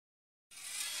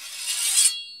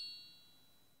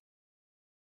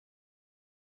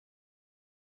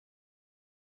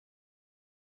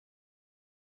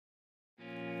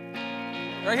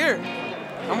Right here.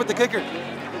 I'm with the kicker.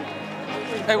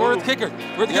 Hey, we're with the kicker.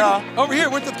 We're the kicker. Over here,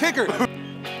 with the kicker.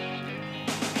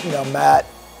 You know, Matt,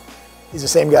 he's the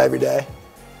same guy every day.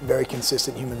 Very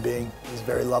consistent human being. He's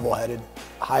very level-headed,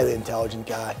 highly intelligent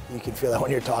guy. You can feel that when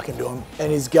you're talking to him.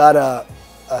 And he's got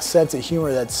a sense of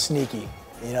humor that's sneaky.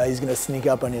 You know, he's going to sneak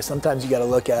up on you. Sometimes you got to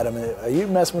look at him and, are you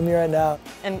messing with me right now?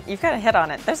 And you've kind of hit on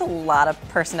it. There's a lot of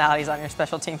personalities on your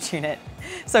special teams unit.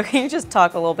 So can you just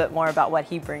talk a little bit more about what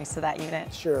he brings to that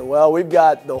unit? Sure. Well, we've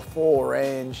got the full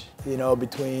range, you know,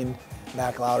 between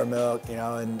Mac Loudermilk, you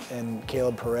know, and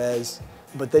Caleb Perez.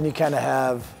 But then you kind of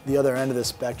have the other end of the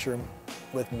spectrum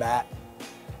with Matt.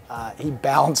 He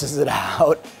balances it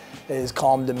out, his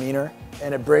calm demeanor,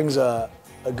 and it brings a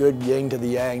good yin to the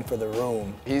yang for the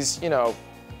room. He's, you know,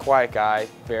 quiet guy,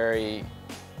 very,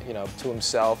 you know, to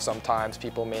himself. Sometimes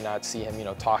people may not see him, you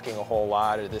know, talking a whole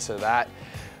lot or this or that,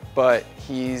 but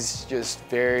he's just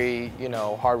very, you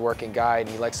know, hardworking guy, and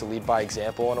he likes to lead by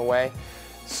example in a way.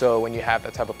 So when you have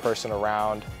that type of person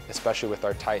around, especially with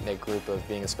our tight-knit group of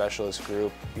being a specialist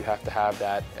group, you have to have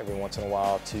that every once in a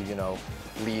while to, you know,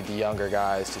 lead the younger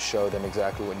guys to show them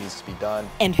exactly what needs to be done.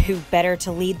 And who better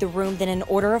to lead the room than an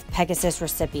Order of Pegasus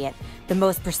recipient, the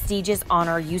most prestigious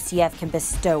honor UCF can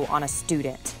bestow on a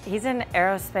student. He's an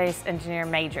aerospace engineer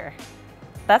major.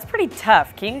 That's pretty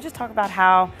tough. Can you just talk about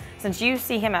how, since you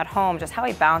see him at home, just how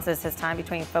he balances his time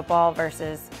between football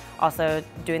versus also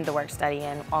doing the work study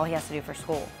and all he has to do for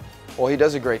school? Well, he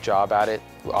does a great job at it,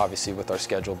 obviously with our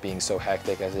schedule being so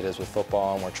hectic as it is with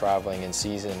football, and we're traveling in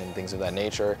season and things of that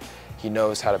nature. He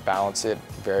knows how to balance it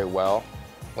very well.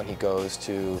 When he goes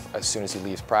to, as soon as he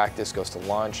leaves practice, goes to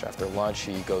lunch. After lunch,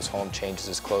 he goes home, changes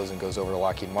his clothes, and goes over to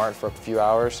Lockheed Martin for a few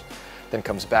hours, then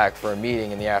comes back for a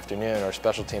meeting in the afternoon or a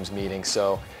special teams meeting.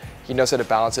 So he knows how to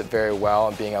balance it very well,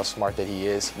 and being how smart that he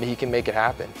is, he can make it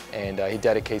happen. And he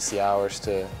dedicates the hours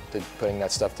to putting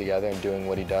that stuff together and doing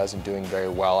what he does and doing very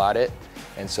well at it.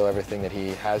 And so everything that he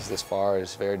has this far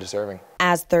is very deserving.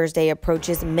 As Thursday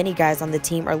approaches, many guys on the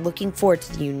team are looking forward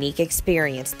to the unique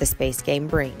experience the space game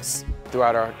brings.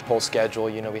 Throughout our whole schedule,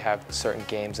 you know, we have certain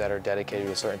games that are dedicated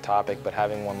to a certain topic, but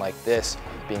having one like this,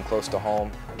 being close to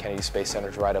home, Kennedy Space Center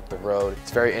is right up the road.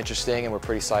 It's very interesting, and we're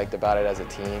pretty psyched about it as a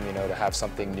team, you know, to have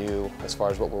something new as far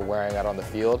as what we're wearing out on the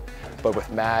field. But with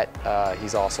Matt,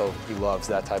 he loves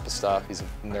that type of stuff. He's a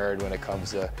nerd when it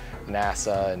comes to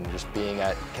NASA and just being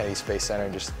at Kennedy Space Center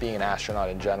and just being an astronaut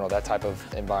in general. That type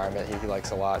of environment he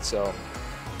likes a lot. So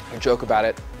I joke about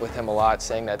it with him a lot,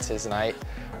 saying that's his night.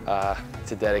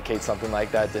 To dedicate something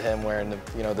like that to him, wearing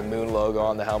the moon logo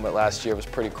on the helmet last year was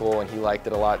pretty cool, and he liked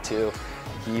it a lot too.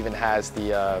 He even has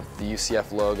the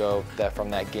UCF logo from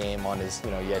that game on his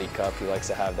Yeti cup. He likes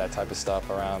to have that type of stuff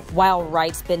around. While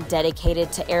Wright's been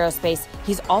dedicated to aerospace,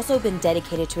 he's also been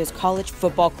dedicated to his college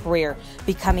football career,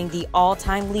 becoming the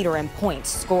all-time leader in points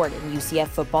scored in UCF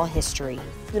football history.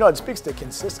 You know, it speaks to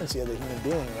consistency of the human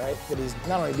being, right? That he's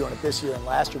not only doing it this year and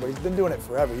last year, but he's been doing it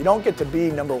forever. You don't get to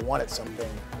be number one at something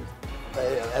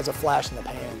as a flash in the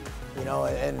pan, you know,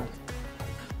 and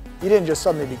he didn't just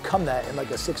suddenly become that in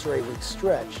like a 6 or 8 week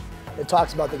stretch. It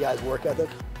talks about the guy's work ethic.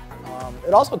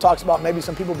 It also talks about maybe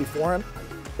some people before him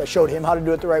that showed him how to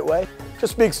do it the right way.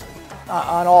 Just speaks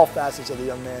on all facets of the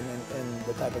young man and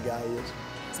the type of guy he is.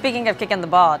 Speaking of kicking the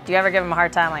ball, do you ever give him a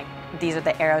hard time, like, these are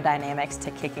the aerodynamics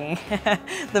to kicking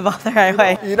the ball the right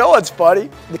way? You know what's funny?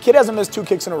 The kid hasn't missed 2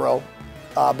 kicks in a row,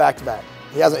 back to back.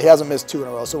 He hasn't missed 2 in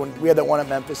a row. So when we had that one at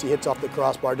Memphis, he hits off the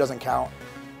crossbar, doesn't count.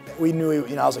 We knew,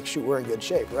 I was like, shoot, we're in good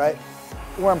shape, right?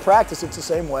 We're in practice, it's the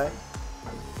same way.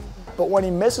 But when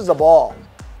he misses a ball,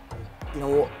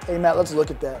 well, hey, Matt, let's look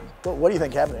at that. What do you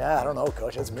think happened? I don't know,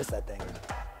 Coach, I just missed that thing.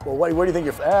 Well, what do you think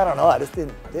I don't know, I just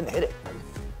didn't hit it.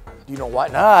 Do you know why?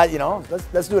 Nah,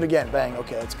 let's do it again. Bang,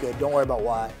 okay, that's good. Don't worry about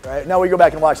why, right? Now we go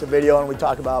back and watch the video and we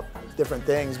talk about different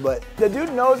things, but the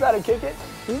dude knows how to kick it.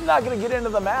 He's not gonna get into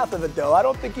the math of it though. I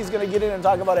don't think he's gonna get in and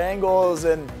talk about angles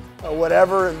and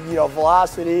whatever,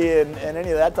 velocity and any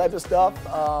of that type of stuff.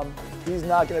 He's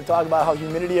not gonna talk about how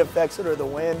humidity affects it or the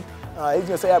wind. He's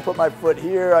gonna say, I put my foot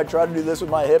here, I try to do this with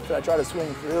my hips, and I try to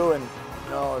swing through, and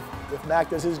if Mac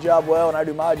does his job well and I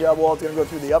do my job well, it's gonna go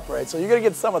through the upright. So you're gonna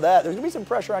get some of that. There's gonna be some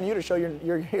pressure on you to show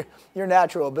your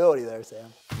natural ability there,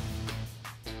 Sam.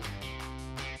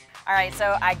 All right,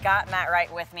 so I got Matt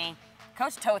Wright with me.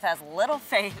 Coach Toth has little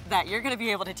faith that you're gonna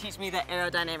be able to teach me the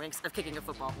aerodynamics of kicking a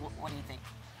football. What do you think?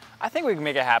 I think we can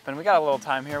make it happen. We got a little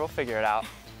time here, we'll figure it out.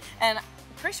 And I'm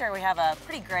pretty sure we have a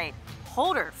pretty great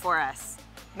holder for us.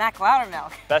 Mac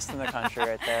Loudermilk. Best in the country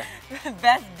right there.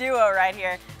 Best duo right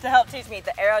here to help teach me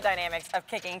the aerodynamics of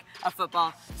kicking a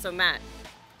football. So Matt,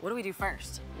 what do we do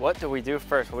first? What do we do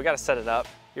first? Well, we got to set it up.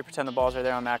 You pretend the balls are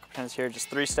there on Mac, pretend it's here. Just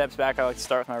 3 steps back. I like to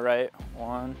start with my right.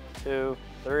 1, 2,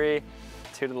 3.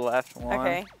 2 to the left.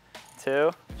 1,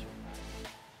 2.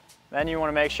 Then you want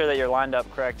to make sure that you're lined up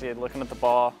correctly, looking at the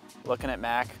ball, looking at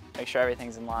Mac, make sure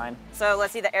everything's in line. So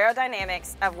let's see the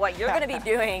aerodynamics of what you're going to be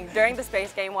doing during the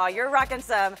space game while you're rocking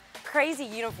some crazy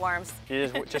uniforms. You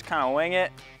just kind of wing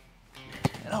it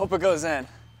and hope it goes in.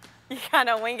 You kind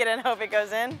of wing it and hope it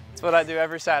goes in? That's what I do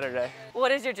every Saturday.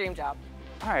 What is your dream job?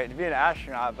 All right, to be an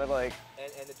astronaut, but like...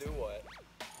 And to do what?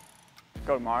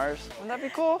 Go to Mars. Wouldn't that be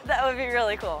cool? That would be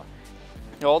really cool.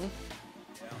 You holding?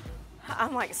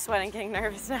 I'm like sweating, getting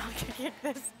nervous now. I can kick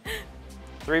this.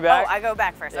 3 back? Oh, I go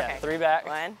back first, yeah, okay. 3 back.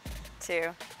 1,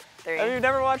 2, 3. Have you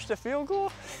never watched a field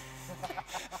goal?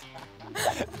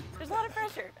 There's a lot of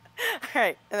pressure. All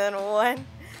right, and then 1,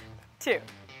 2.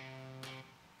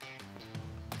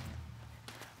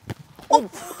 Oh!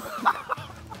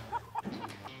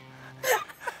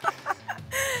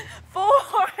 4.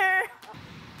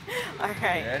 All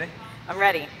right. Ready? I'm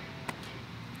ready.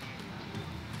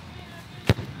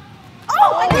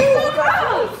 Oh, I got so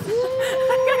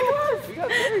close! You got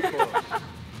very close.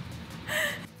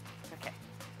 Okay.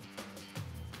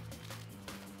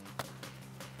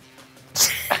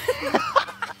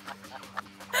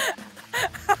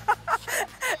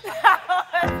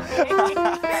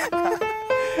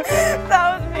 That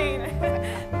was mean.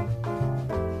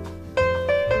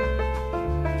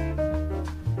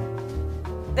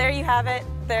 There you have it.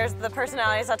 There's the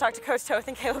personalities I talked to Coach Toth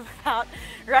and Caleb about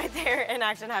right there in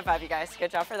action. High five, you guys.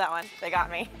 Good job for that one. They got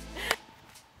me.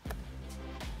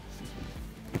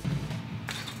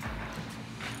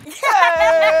 We did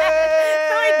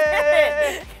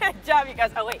it. Good job, you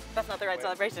guys. Oh, wait. That's not the right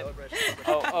celebration.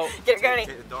 Oh. Get it ready.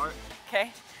 Take the dart.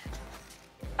 Okay.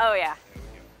 Oh, yeah.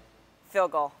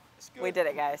 Field goal. We did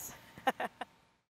it, guys.